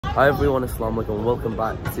Hi everyone, Assalamu alaikum, welcome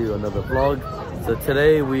back to another vlog. So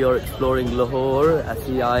today we are exploring Lahore,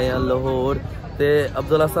 ਅਸੀਂ ਆਏ ਹਾਂ ਲਾਹੌਰ ਤੇ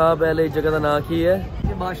ਅਬਦੁੱਲਾ ਸਾਹਿਬ ਵਾਲੀ ਜਗ੍ਹਾ ਦਾ ਨਾਮ ਕੀ ਹੈ?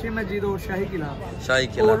 ਬਾਦਸ਼ਾਹੀ ਮਸਜਿਦ और शाही किला। शाही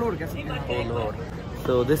किला। Old Lahore कह सकते हैं। Old Lahore.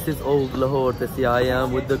 So this is Old Lahore ਤੇ ਅਸੀਂ ਆਏ ਹਾਂ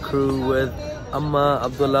with the crew with Amma,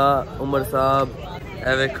 Abdullah, Umar ਸਾਹਿਬ।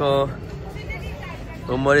 ਇਹ ਵੇਖੋ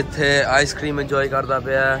ਉਮਰ ਇੱਥੇ ਆਈਸਕ੍ਰੀਮ ਇੰਜੋਏ ਕਰਦਾ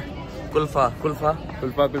ਪਿਆ ਕੁਲਫਾ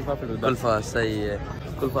ਸਹੀ ਹੈ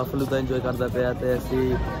ਕੁਲਫਾ ਫਲੂਦਾ ਇੰਜੋਏ ਕਰਦਾ ਪਿਆ ਤੇ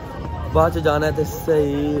ਅਸੀਂ ਬਾਅਦ ਚ ਜਾਣਾ ਹੈ ਤੇ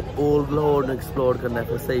ਸਹੀ ओल्ड लाहौर ਨੂੰ एक्सप्लोर करना है।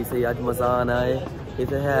 फिर सही ਅੱਜ ਮਜ਼ਾ ਆਣਾ ਹੈ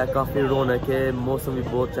ਇੱਥੇ ਹੈ ਕਾਫੀ ਰੌਣਕ ਹੈ ਮੌਸਮ ਵੀ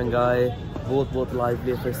ਬਹੁਤ ਚੰਗਾ ਹੈ ਬਹੁਤ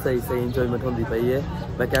ਲਾਈਵਲੀ ਫਿਰ ਸਹੀ ਇੰਜੋयमेंट ਹੁੰਦੀ ਪਈ ਹੈ।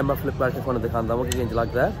 ਮੈਂ ਕੈਮਰਾ ਫਲਿਪ ਕਰਕੇ ਤੁਹਾਨੂੰ ਦਿਖਾਉਂਦਾ ਹਾਂ ਕਿ ਕਿੰਜ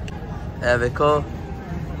ਲੱਗਦਾ ਹੈ। ਇਹ ਵੇਖੋ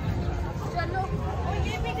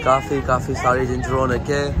ਕਾਫੀ ਸਾਰੀ ਜਿੰਜ ਰੌਣਕ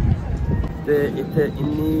ਹੈ ਤੇ ਇੱਥੇ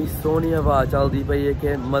ਇੰਨੀ ਸੋਹਣੀ ਹਵਾ ਚੱਲਦੀ ਪਈ ਹੈ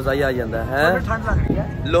ਕਿ ਮਜ਼ਾ ਹੀ ਆ ਜਾਂਦਾ ਹੈ। ठंड लग रही है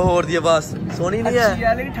ਲਾਹੌਰ ਦੀ ਆਵਾਜ਼ ਸੋਹਣੀ ਨਹੀਂ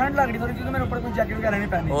ਹੈ लेकिन ठंड लग रही थोड़ी क्योंकि मेरे ऊपर कोई जैकेट वगैरह नहीं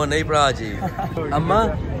पहनी। ਉਹ ਨਹੀਂ ਭਰਾ ਜੀ ਅੰਮਾ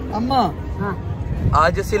हां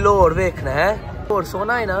ਅੱਜ ਅਸੀਂ ਲਾਹੌਰ ਵੇਖਣਾ ਹੈ। ਲਾਹੌਰ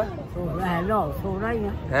ਸੋਹਣਾ ਹੈ ਨਾ सोना ही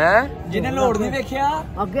ਹੈ जिन्हें लाहौर नहीं देखिया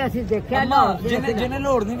ਅੱਗੇ ਅਸੀਂ ਦੇਖਿਆ जिन्हें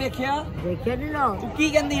लाहौर नहीं देखिया ਦੇਖਿਆ ਨਹੀਂ ਲਾਹੌਰ तू की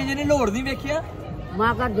कहंदी है जिन्हें लाहौर नहीं देखिया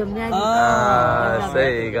ਮਾਂ ਘਰ ਜੰਮਿਆ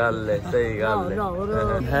ਸਹੀ ਗੱਲ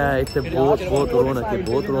ਹੈ ਇੱਥੇ ਬਹੁਤ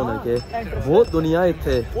ਰੌਣਕ ਹੈ ਬਹੁਤ ਦੁਨੀਆ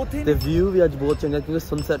ਇੱਥੇ ਤੇ ਵਿਊ ਵੀ ਅੱਜ ਬਹੁਤ ਚੰਗਾ ਕਿਉਂਕਿ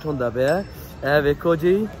ਸਨਸੈਟ ਹੁੰਦਾ ਪਿਆ। ਇਹ ਵੇਖੋ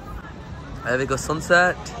ਜੀ ਇਹ ਵੇਖੋ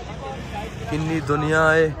ਸਨਸੈਟ ਕਿੰਨੀ ਦੁਨੀਆ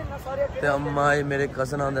ਹੈ ਤੇ ਅੰਮਾ ਹੈ ਮੇਰੇ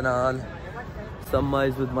ਕਜ਼ਨਾਂ ਦੇ ਨਾਲ। Amma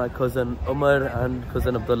is with my cousin Umar and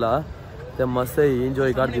cousin Abdullah ਤੇ ਅੰਮਾ ਸਹੀ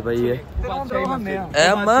ਇੰਜੋਏ ਕਰਦੀ ਪਈ ਹੈ।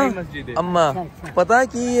 ਇਹ ਅੰਮਾ ਪਤਾ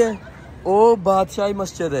ਕੀ ਹੈ ਉਹ ਬਾਦਸ਼ਾਹੀ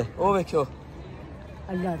ਮਸਜਿਦ ਹੈ ਉਹ ਵੇਖੋ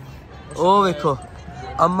ਉਹ ਵੇਖੋ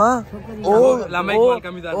ਅੰਮਾ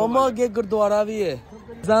ਉਹ ਅੱਗੇ ਗੁਰਦੁਆਰਾ ਵੀ ਹੈ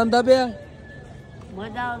ਜਾਂਦਾ ਪਿਆ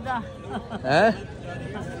ਮਜ਼ਾ ਆਉਂਦਾ ਹੈ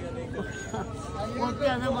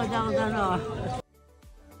ਮਜ਼ਾ ਆਉਂਦਾ ਨਾ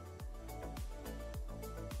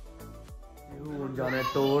जाना है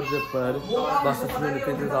टूर के पर बस असं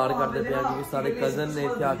इंतजार करते पे क्योंकि सारे कजन ने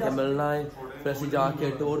इतने आके मिलना है फिर असं जाके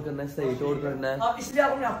टूर करना है सही टूर करना है।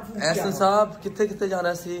 एहसन साहब कितने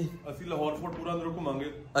जाना सी ਅਸੀਂ ਲਾਹੌਰ ਫੋਰਟ ਪੂਰਾ ਅੰਦਰ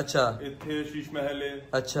ਘੁੰਮਾਂਗੇ। अच्छा ਇੱਥੇ ਸ਼ੀਸ਼ ਮਹਿਲ ਹੈ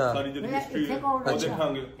अच्छा ਸਾਰੀ ਜਿਹੜੀ ਹਿਸਟਰੀ ਹੈ ਉਹ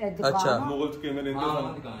ਦੇਖਾਂਗੇ। अच्छा ਮੁਗਲਸ ਕਿਵੇਂ ਰਹਿੰਦੇ ਸਨ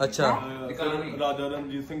अच्छा ਰਾਜਾ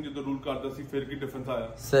ਰਣਜੀਤ ਸਿੰਘ ਜਦੋਂ ਰੂਲ ਕਰਦਾ ਸੀ ਫਿਰ ਕੀ ਡਿਫਰੈਂਸ ਆਇਆ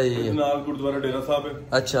सही है ਨਾਲ ਗੁਰਦੁਆਰਾ ਡੇਰਾ ਸਾਹਿਬ ਹੈ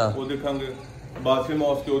अच्छा ਉਹ ਦੇਖਾਂਗੇ बादशाही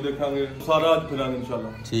मॉस्क को देखेंगे सारा आज फिरांगे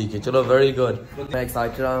इंशाल्लाह। ठीक है चलो वेरी गुड मैं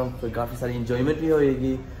एक्साइटेड हूं फिर काफी सारी इंजॉयमेंट भी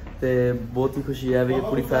होएगी ते बहुत ही खुशी है भी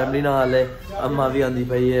पूरी फैमिली नाल है अम्मा भी आंदी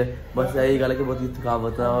पई है बस यही गल है कि बहुत ही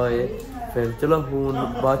थकावट ना होए फिर चलो हुन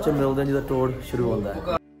बाद च मिलदे हैं जब टूर शुरू होंदा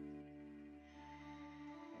है।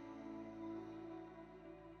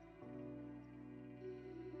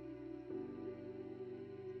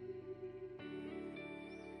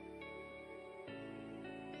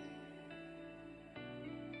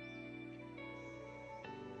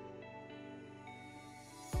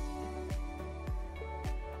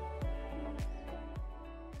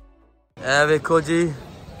 ए वेखो जी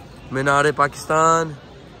मीनारे पाकिस्तान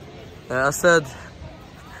असद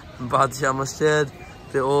बादशाह मस्जिद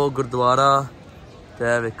ते ओ गुरुद्वारा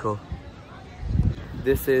ते वेखो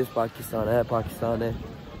दिस इज पाकिस्तान है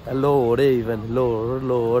लाहौर है इवन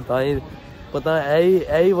लाहौर ताई पता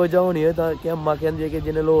यही वजह होनी है कि अम्मा कहती है कि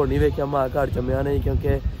जिन्हें लाहौर नहीं वेख्या अम्मा घर जम्मिया नहीं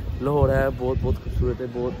क्योंकि लाहौर है बहुत खूबसूरत है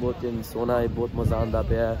बहुत सोहना है बहुत मजा आंदा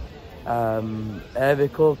पिया है।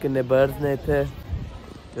 वेखो किन्ने बर्ड्स ने इत्थे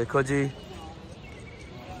देखो जी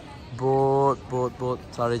बहुत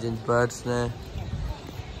सारे जिन बर्ड्स ने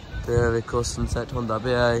ते देखो सनसेट होंदा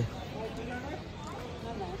पिया है।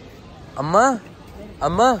 अम्मा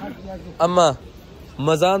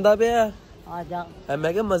मजा आंदा पिया आजा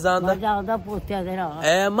मैं क्या मजा आंदा पोतिया दे रहा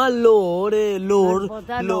ए अम्मा लाहौर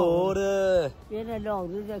ਇਹਨੇ ਲਾਹੌਰ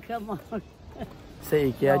ਨਹੀਂ ਦੇਖਿਆ सही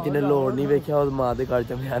किया जिन्हें लाहौर नहीं वेख्या उस मां दे घर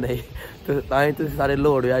जम्मिया नहीं तो ताई तुसीं सारे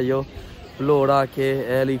लाहौर आइयो लाहौर आके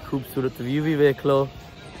ऐली खूबसूरत व्यू भी वेख लो।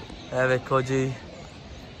 ए वेखो जी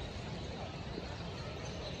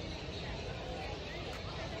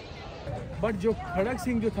बट जो खड़क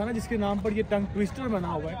सिंह जो था ना जिसके नाम पर ये टंग ट्विस्टर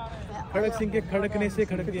बना हुआ है खड़क सिंह के खड़कने से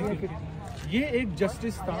खड़क दिया ये एक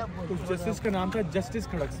जस्टिस था तो उस जस्टिस का नाम था जस्टिस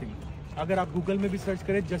खड़क सिंह। अगर आप गूगल में भी सर्च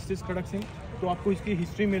करें जस्टिस खड़क सिंह तो आपको इसकी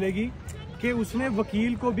हिस्ट्री मिलेगी कि उसने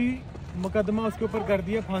वकील को भी मुकदमा उसके ऊपर कर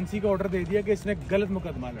दिया फांसी का ऑर्डर दे दिया कि इसने गलत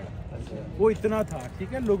मुकदमा लड़ा। वो इतना था ठीक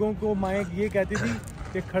है। लोगों को माएँ ये कहती थी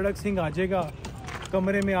कि खड़क सिंह आ जाएगा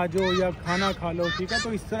कमरे में आ जाओ या खाना खा लो ठीक है। तो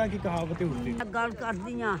इस तरह की कहावतें उठती गल कर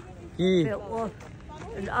दियां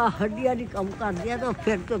हड्डियां दी कम कर दिया तो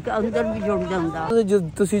फिर तो अंदर भी जुड़ जांदा।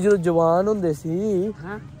 ਤੁਸੀਂ ਜਦੋਂ ਜਵਾਨ ਹੁੰਦੇ ਸੀ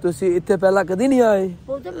ਤੁਸੀਂ ਇੱਥੇ ਪਹਿਲਾਂ ਕਦੀ ਨਹੀਂ ਆਏ?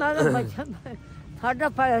 ਉਹ ਤੇ ਮੈਂ ਸਾਡਾ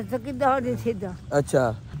ਫੈਸ ਕਿੱਦਾਂ ਹੋਣੀ ਸਿੱਧਾ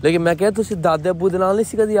ਅੱਛਾ ਲੇਕਿਨ ਮੈਂ ਕਿਹਾ ਤੁਸੀਂ ਦਾਦੇ ਅੱਬੂ ਦੇ ਨਾਲ ਨਹੀਂ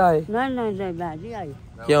ਸੀ ਕਦੀ ਆਏ ਨਹੀਂ ਨਹੀਂ ਨਹੀਂ ਮੈਂ ਨਹੀਂ ਆਈ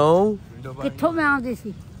ਕਿਉਂ ਕਿੱਥੋਂ ਮੈਂ ਆਉਂਦੀ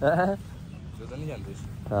ਸੀ ਹੈਂ?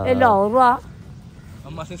 ਇਹ ਲਾਹੌਰ ਆ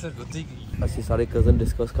ਅਸੀਂ ਸਾਰੇ ਕਜ਼ਨ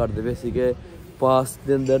ਡਿਸਕਸ ਕਰਦੇ ਪਏ ਸੀਗੇ ਪਾਸ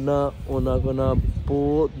ਦੇ ਅੰਦਰ ਨਾ ਉਹਨਾਂ ਕੋਲ ਨਾ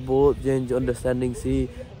ਬਹੁਤ ਚੇਂਜ ਅੰਡਰਸਟੈਂਡਿੰਗ ਸੀ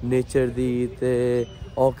ਨੇਚਰ ਦੀ ਤੇ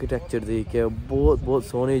ਆਰਕੀਟੈਕਚਰ ਦੀ ਕਿ ਬਹੁਤ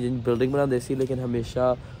ਸੋਹਣੀ ਜਿਨ ਬਿਲਡਿੰਗ ਬਣਾਉਂਦੇ ਸੀ ਲੇਕਿਨ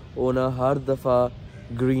ਹਮੇਸ਼ਾ ਉਹ ਨਾ ਹਰ ਦਫਾ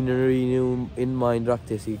ਗ੍ਰੀਨਰੀ ਨੂੰ ਇਨ ਮਾਈਂਡ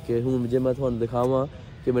ਰੱਖਦੇ ਸੀ ਕਿ ਹੁਣ ਜੇ ਮੈਂ ਤੁਹਾਨੂੰ ਦਿਖਾਵਾਂ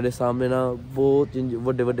ਕਿ ਮੇਰੇ ਸਾਹਮਣੇ ਨਾ ਬਹੁਤ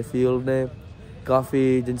ਵੱਡੇ ਫੀਲਡ ਨੇ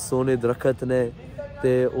ਕਾਫੀ ਜਿਨ ਸੋਹਣੇ ਦਰਖਤ ਨੇ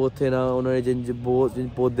ਤੇ ਉੱਥੇ ਨਾ ਉਹਨਾਂ ਨੇ ਜਿਨ ਬਹੁਤ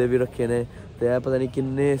ਪੌਦੇ ਵੀ ਰੱਖੇ ਨੇ ਤੇ ਇਹ ਪਤਾ ਨਹੀਂ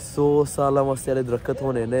ਕਿੰਨੇ 100 ਸਾਲਾਂ ਵਾਸਤੇ ਵਾਲੇ ਦਰਖਤ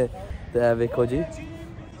ਹੋਣੇ ਨੇ ਤੇ ਇਹ ਵੇਖੋ ਜੀ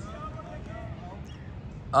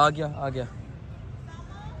ਆ ਗਿਆ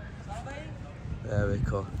ਇਹ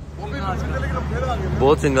ਵੇਖੋ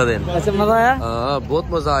बहुत चंगा दिन अच्छा मजा आया हाँ बहुत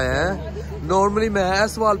मजा आया है नॉर्मली मैं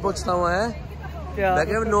सवाल पूछता हूँ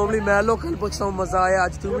क्या नॉर्मली मैं लोकल पूछता हूँ मजा आया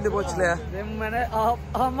आज तू भी नहीं पूछ लिया मैंने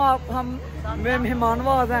हम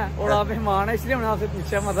मेहमानवाज हैं और आप मेहमान है इसलिए मैंने आपसे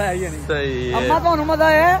पूछा मजा आया या नहीं सही है अम्मा तो मजा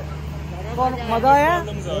आया मजा आया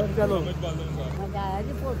चलो ਮਜ਼ਾ ਆਇਆ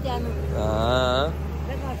ਜੀ ਪੋਤਿਆਂ ਨੂੰ हाँ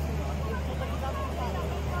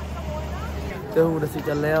तो हूँ असी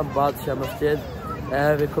चलने बादशाह मस्जिद ए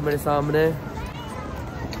वेखो मेरे सामने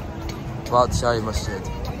बादशाही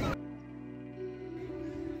मस्जिद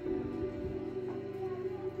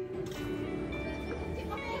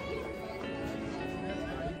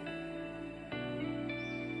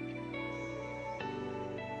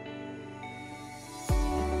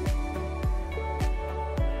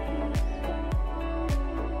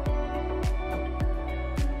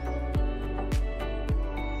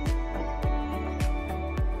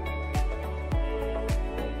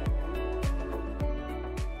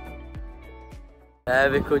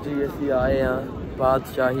वेखो जी असी आए हैं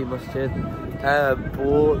बादशाही मस्जिद है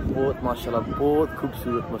बहुत माशाल्लाह बहुत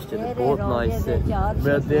खूबसूरत मस्जिद है बहुत नाइस है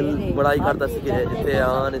मेरा दिल बड़ा ही करता सी कि इत्थे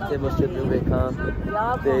आन इत्थे मस्जिद में वेखां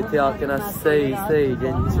ते इत्थे आके ना सही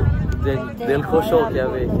दिल खुश हो गया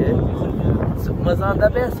वेख के मजा आंदा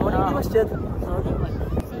पे सोहनी मस्जिद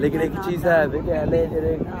लेकिन एक चीज़ है वे कि हले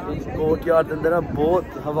जेह्ड़े कोर्ट यार्ड दे अंदर ना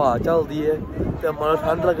बहुत हवा चलदी है ते मानो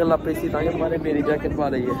ठंड लगन लग पई सी तां कि मारे मेरी जैकेट पा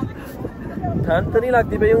लई है ठंड तो नहीं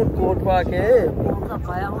लगती भाई हूँ कोट पा के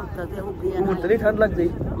हूँ तो नहीं ठंड लगती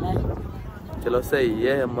चलो सही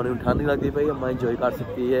है अम्मा ने ठंड नहीं लगती भाई अम्मा इंजॉय कर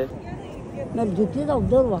सकती है जुत्ती तो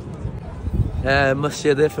उधर वा है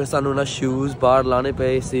मस्जिद फिर सानू ना शूज बाहर लाने पे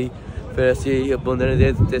सी फिर असी बंदे ने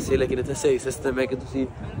दे दिते सी लेकिन इतने सही सिस्टम है कि तुसी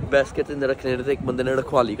बैस्केट अंदर रखने ने एक बंदे ने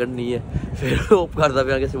रखवाली करनी है फिर होप करदा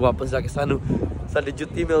पिया कि वापस जाके सानू साडी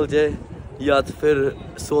जुत्ती मिल जाए या तो फिर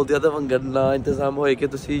सोलदिया दा वंगन ना इंतजाम होए कि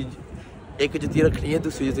तुसी एक जुत्ती रखनी है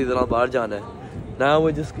दूसरी जुत्ती दे नाल बाहर जाना है ना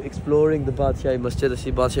वो जस्ट एक्सप्लोरिंग द बादशाही मस्जिद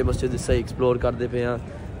असी बादशाही मस्जिद सही एक्सप्लोर करते पे हाँ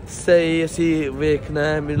सही असी वेखना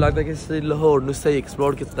है मैनूं लगदा कि असी लाहौर नूं सही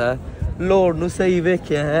एक्सप्लोर किया है लाहौर नूं सही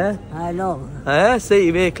वेख्या है हैं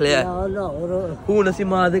सही वेख लिया हुण असी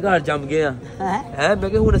मां दे घर जम गए हैं मैं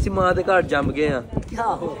कि हुण असी मां दे घर जम गए हैं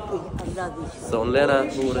सुन लेना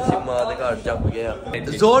हुण असी मां दे घर जम गए हैं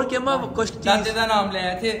जोर के मां कुछ दादे दा नाम ले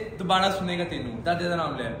थे दोबारा सुनेगा तेनू दादे दा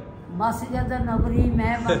नाम ले मस्जिद नगरी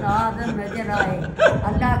में मज़ाद नजर आए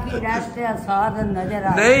अल्लाह की रहमत आसाद नजर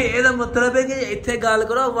आए नहीं एदा मतलब है कि इत्थे गल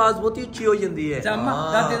करो आवाज बहुत ही उच्ची हो जांदी है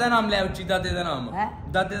दादे दा नाम ले उच्ची दादे दा नाम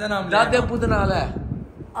दादे अब्बू दा नाम है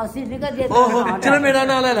ਅਸੀਂ ਨਿਕਲ ਜੇ चलो मेरा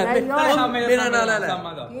नाम ले ले मेरा नाम ले ले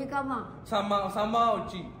ਕੀ ਕਮਾ सामा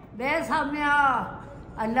उच्ची बे सामया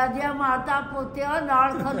अल्लाह दिया माता पोते हो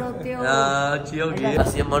नाल खलोते हो अच्छी हो गई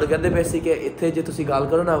ਅਸੀਂ ਅਮਰ ਕਹਿੰਦੇ ਪਏ ਸੀ ਕਿ ਇੱਥੇ ਜੇ ਤੁਸੀਂ ਗੱਲ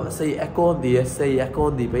ਕਰੋ ਨਾ ਸਹੀ ਐਕੋ ਹੁੰਦੀ ਹੈ ਸਹੀ ਐਕੋ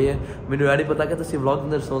ਹੁੰਦੀ ਪਈ ਹੈ ਮੈਨੂੰ ਇਹ ਨਹੀਂ ਪਤਾ ਕਿ ਤੁਸੀਂ ਵਲੌਗ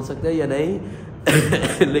ਅੰਦਰ ਸੁਣ ਸਕਦੇ ਹੋ ਜਾਂ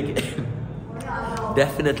ਨਹੀਂ ਲੇਕਿਨ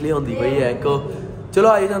ਡੈਫੀਨਿਟਲੀ ਹੁੰਦੀ ਪਈ ਹੈ ਐਕੋ ਚਲੋ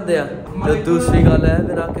ਆਈ ਜਾਂਦੇ ਆ ਤੇ ਦੂਸਰੀ ਗੱਲ ਹੈ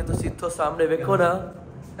ਫਿਰ ਆ ਕੇ ਤੁਸੀਂ ਇੱਥੋਂ ਸਾਹਮਣੇ ਵੇਖੋ ਨਾ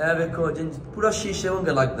ਇਹ ਵੇਖੋ ਜਿੰਜ ਪੂਰਾ ਸ਼ੀਸ਼ੇ ਵਾਂਗ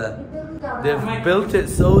ਲੱਗਦਾ ਹੈ they've built it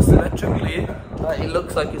so symmetrically it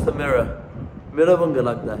looks like it's a mirror ਵਾਂਗ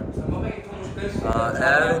ਲੱਗਦਾ ਹੈ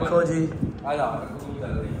देखो जी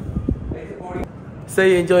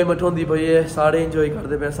सही इंजॉयमेंट होंदी पई है सारे इंजॉय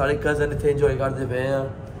करते पे सारे कजन इतने इंजॉय करते पे हैं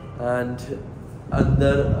एंड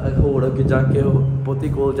अंदर होर अगे जाके पोती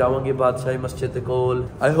कोल जावांगे बादशाही मस्जिद दे कोल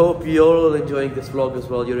I hope you all enjoying this vlog as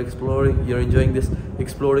well you're enjoying this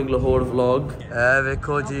exploring Lahore vlog ए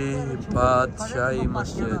देखो जी बादशाही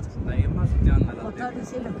मस्जिद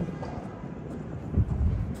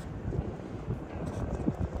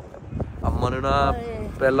अम्मा ने ना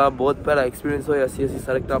पहला बहुत पहला एक्सपीरियंस होया सी असी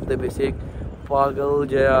सड़क टपदे पे सी एक पागल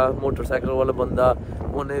जिहा मोटरसाइकिल वाला बंदा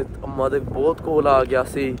उन्हें अम्मा दे बहुत कोल आ गया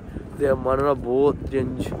सी ते अम्मा ने ना बहुत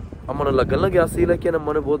जिंज अम्मा ने लगन लग गया सी लेकिन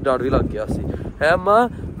अम्मा ने बहुत डर भी लग गया सी है अम्मा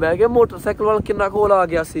मैं क्या मोटरसाइकिल वाला किन्ना कोल आ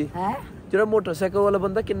गया सी है ਜਿਹੜਾ ਮੋਟਰਸਾਈਕਲ ਵਾਲਾ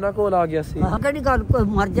ਬੰਦਾ ਕਿੰਨਾ ਕੋਲ ਆ ਗਿਆ ਸੀ ਆਹ ਕਿਹੜੀ ਗੱਲ ਕੋਈ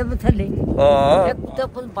ਮਰ ਜਾਵੇ ਥੱਲੇ ਹਾਂ ਇੱਕ ਤਾਂ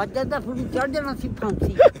ਵੱਜ ਜਾਂਦਾ ਫਿਰ ਚੜ ਜਾਣਾ ਸੀ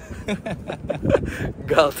ਫਾਂਸੀ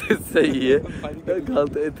ਗੱਲ ਤੇ ਸਹੀ ਹੈ ਗੱਲ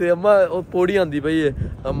ਤੇ ਇੱਥੇ ਅੰਮਾ ਉਹ ਪੌੜੀ ਆਂਦੀ ਪਈ ਹੈ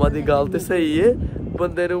ਅੰਮਾ ਦੀ ਗੱਲ ਤੇ ਸਹੀ ਹੈ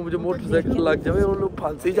ਬੰਦੇ ਨੂੰ ਜੋ ਮੋਟਰਸਾਈਕਲ ਲੱਗ ਜਾਵੇ ਉਹਨੂੰ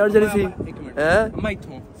ਫਾਂਸੀ ਚੜ ਜਾਣੀ ਸੀ ਹੈ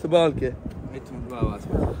ਸੰਭਾਲ ਕੇ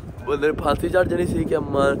ਬੰਦੇ ਨੂੰ ਫਾਂਸੀ ਚੜ ਜਾਣੀ ਸੀ ਕਿ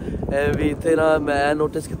ਅੰਮਾ ਵੀ ਇੱਥੇ ਨਾ ਮੈਂ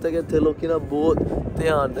ਨੋਟਿਸ ਕੀਤਾ ਕਿ ਇੱਥੇ ਲੋਕੀ ਨਾ ਬਹੁਤ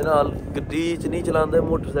ਧਿਆਨ ਦੇ ਨਾਲ ਗੱਡੀ 'ਚ ਨਹੀਂ ਚਲਾਉਂਦੇ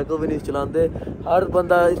ਮੋਟਰਸਾਈਕਲ ਵੀ ਨਹੀਂ ਚਲਾਉਂਦੇ ਹਰ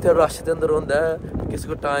ਬੰਦਾ ਇੱਥੇ ਰਸ਼ ਦੇ ਅੰਦਰ ਹੁੰਦਾ ਹੈ ਕਿਸੇ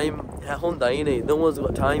ਕੋਲ ਟਾਈਮ ਹੁੰਦਾ ਹੀ ਨਹੀਂ no one's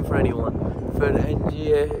got time for anyone ਫਿਰ ਇੰਝ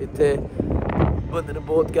ਇੱਥੇ ਬੰਦੇ ਨੂੰ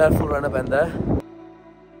ਬਹੁਤ ਕੇਅਰਫੁਲ ਰਹਿਣਾ ਪੈਂਦਾ ਹੈ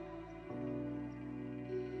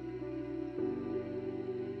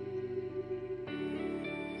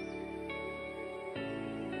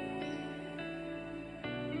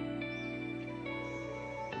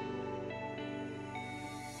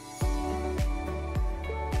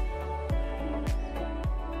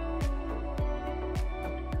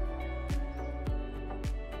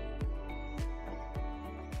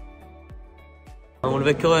ਹੁਣ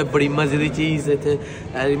ਵੇਖੋ ਬੜੀ ਮਜ਼ੇ ਦੀ ਚੀਜ਼ ਇੱਥੇ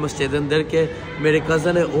ਐ ਮਸਜਿਦ ਦੇ ਅੰਦਰ ਕਿ ਮੇਰੇ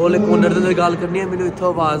ਕਜ਼ਨ ਹੈ ਉਹ ਕੋਨਰ ਦੇ ਅੰਦਰ ਗੱਲ ਕਰਨੀ ਹੈ ਮੈਨੂੰ ਇੱਥੋਂ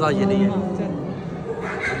ਆਵਾਜ਼ ਆ ਜਾਣੀ ਹੈ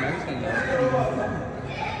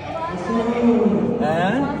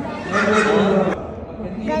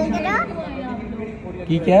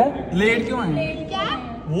ਕੀ ਕਿਹਾ लेट क्यों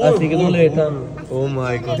है ਅਸੀਂ ਕਿਦੋਂ ਲੇਟ ਹਾਂ ਓ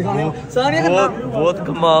ਮਾਈ ਗॉड ਬਹੁਤ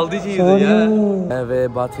ਕਮਾਲ ਦੀ ਚੀਜ਼ ਹੈ ਯਾਰ ਐਵੇਂ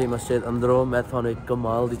ਬਾਦਸ਼ਾਹੀ ਮਸਜਿਦ ਅੰਦਰੋਂ ਮੈਂ ਤੁਹਾਨੂੰ ਇੱਕ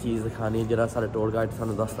ਕਮਾਲ ਦੀ ਚੀਜ਼ ਦਿਖਾਣੀ ਜਿਹੜਾ ਸਾਡੇ ਟੂਰ ਗਾਈਡ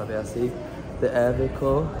ਸਾਨੂੰ ਦੱਸਦਾ ਪਿਆ ਸੀ ਤੇ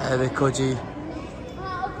ਇਹ ਵੇਖੋ ਜੀ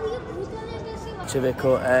ਪਿੱਛੇ ਵੇਖੋ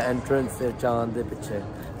ਇਹ ਐਂਟਰੈਂਸ ਹੈ ਚਾਂਦ ਦੇ ਪਿੱਛੇ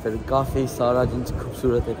ਫਿਰ ਕਾਫੀ ਸਾਰਾ ਜਿੰਜ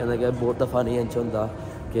ਖੂਬਸੂਰਤ ਹੈ ਕਹਿੰਦਾ ਕਿ ਬਹੁਤ ਦਫਾ ਨਹੀਂ ਇੰਚ ਹੁੰਦਾ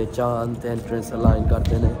ਕਿ ਚਾਂਦ ਤੇ ਐਂਟਰੈਂਸ ਅਲਾਈਨ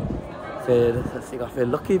ਕਰਦੇ ਨੇ ਫਿਰ ਅਸੀਂ ਕਾਫੀ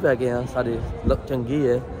ਲੱਕੀ ਪੈ ਗਏ ਹਾਂ ਸਾਡੀ ਲੱਕ ਚੰਗੀ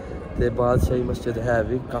ਹੈ ਤੇ ਬਾਦਸ਼ਾਹੀ ਮਸਜਿਦ ਹੈ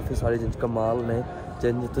ਵੀ ਕਾਫੀ ਸਾਰੇ ਜਿੰਜ ਕਮਾਲ ਨੇ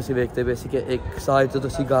ਜਿੰਜ ਤੁਸੀਂ ਵੇਖਦੇ ਪਏ ਸੀ ਕਿ ਇੱਕ ਸਾਈਡ ਤੋਂ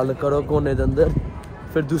ਤੁਸੀਂ ਗੱਲ ਕਰੋ ਕੋਨੇ ਦੇ ਅੰਦਰ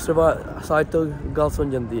ਫਿਰ ਦੂਸਰੇ ਸਾਈਡ ਤੋਂ ਗੱਲ ਸੁਣ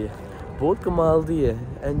ਜਾਂਦੀ ਹੈ बहुत कमाल दी है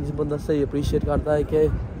इंज बंदा सही अप्रीशिएट करता है कि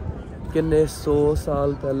किन्ने 100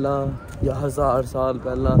 साल पहला या 1000 साल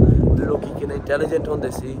पहला लोग किन्ने इंटैलीजेंट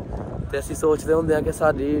होंदे सी ते असीं सोचदे होंदे हैं कि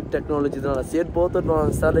साडी टेक्नोलॉजी नाल असीं बहुत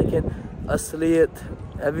एडवांस है लेकिन असलियत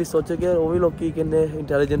ये भी सोचो कि वो भी लोग किन्ने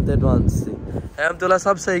इंटैलीजेंट ते एडवांस सी अहमदुल्ला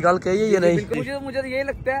साहब सही गल कही है या नहीं मुझे यही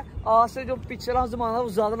लगता है आज से जो पिछला जमाना वो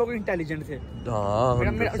ज्यादा लोग इंटेलिजेंट थे हाँ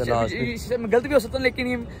मैं गलत भी हो सकता हूँ लेकिन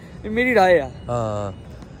ये मेरी राय है हाँ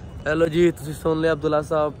हेलो जी तुसीं सुन लिया अब्दुल्ला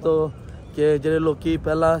साहब तो कि ਜਿਹੜੇ ਲੋਕੀ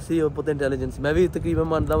ਪਹਿਲਾਂ ਸੀ ਉਹ ਬਹੁਤ ਇੰਟੈਲੀਜੈਂਟ ਸੀ ਮੈਂ ਵੀ ਤਕਰੀਬਨ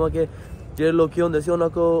ਮੰਨਦਾ ਵਾਂ ਕਿ ਜਿਹੜੇ ਲੋਕੀ ਹੁੰਦੇ ਸੀ ਉਹਨਾਂ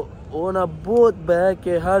ਕੋ ਉਹ ਨਾ ਬਹੁਤ ਬਹਿ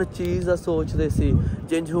ਕੇ ਹਰ ਚੀਜ਼ ਦਾ ਸੋਚਦੇ ਸੀ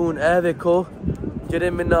ਜਿੰਜ ਹੁਣ ਇਹ ਵੇਖੋ ਜਿਹੜੇ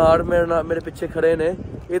ਮੀਨਾਰ ਮੇਰੇ ਪਿੱਛੇ ਖੜੇ ਨੇ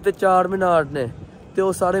ਇਹ ਤੇ 4 ਮੀਨਾਰ ਨੇ ਤੇ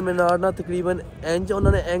ਉਹ ਸਾਰੇ ਮੀਨਾਰ ਨਾਲ ਤਕਰੀਬਨ ਇੰਜ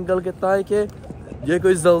ਉਹਨਾਂ ਨੇ ਐਂਗਲ ਕੀਤਾ ਹੈ ਕਿ ਜੇ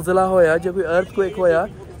ਕੋਈ ਜ਼ਲਜ਼ਲਾ ਹੋਇਆ ਜੇ ਕੋਈ ਅਰਥਕੁਏਕ ਹੋਇਆ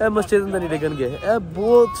ਇਹ ਮਸਜਿਦ ਅੰਦਰ ਨਹੀਂ ਡਿੱਗਣਗੇ ਇਹ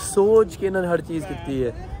ਬਹੁਤ ਸੋਚ ਕੇ ਇਹਨਾਂ ਨੇ ਹਰ ਚੀਜ਼ ਕੀਤੀ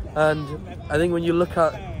ਹੈ and I think when you look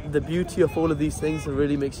at the beauty of all of these things it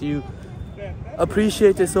really makes you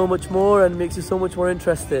appreciate it so much more and makes you so much more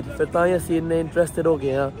interested फिर तां ਅਸੀਂ ਇੰਨੇ interested हो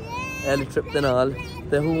गए हैं L trip ਦੇ ਨਾਲ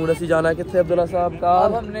ਤੇ ਹੁਣ ਅਸੀਂ ਜਾਣਾ ਕਿੱਥੇ ਅਬਦੁੱਲਾ ਸਾਹਿਬ का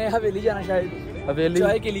अब हमने हवेली जाना शायद हवेली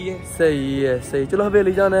चाय के लिए सही है सही चलो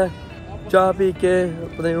हवेली जाना है चाह पी के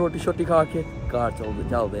पता नहीं रोटी शोटी खा के घर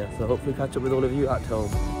चलते हैं so hopefully catch up with all of you at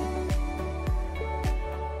home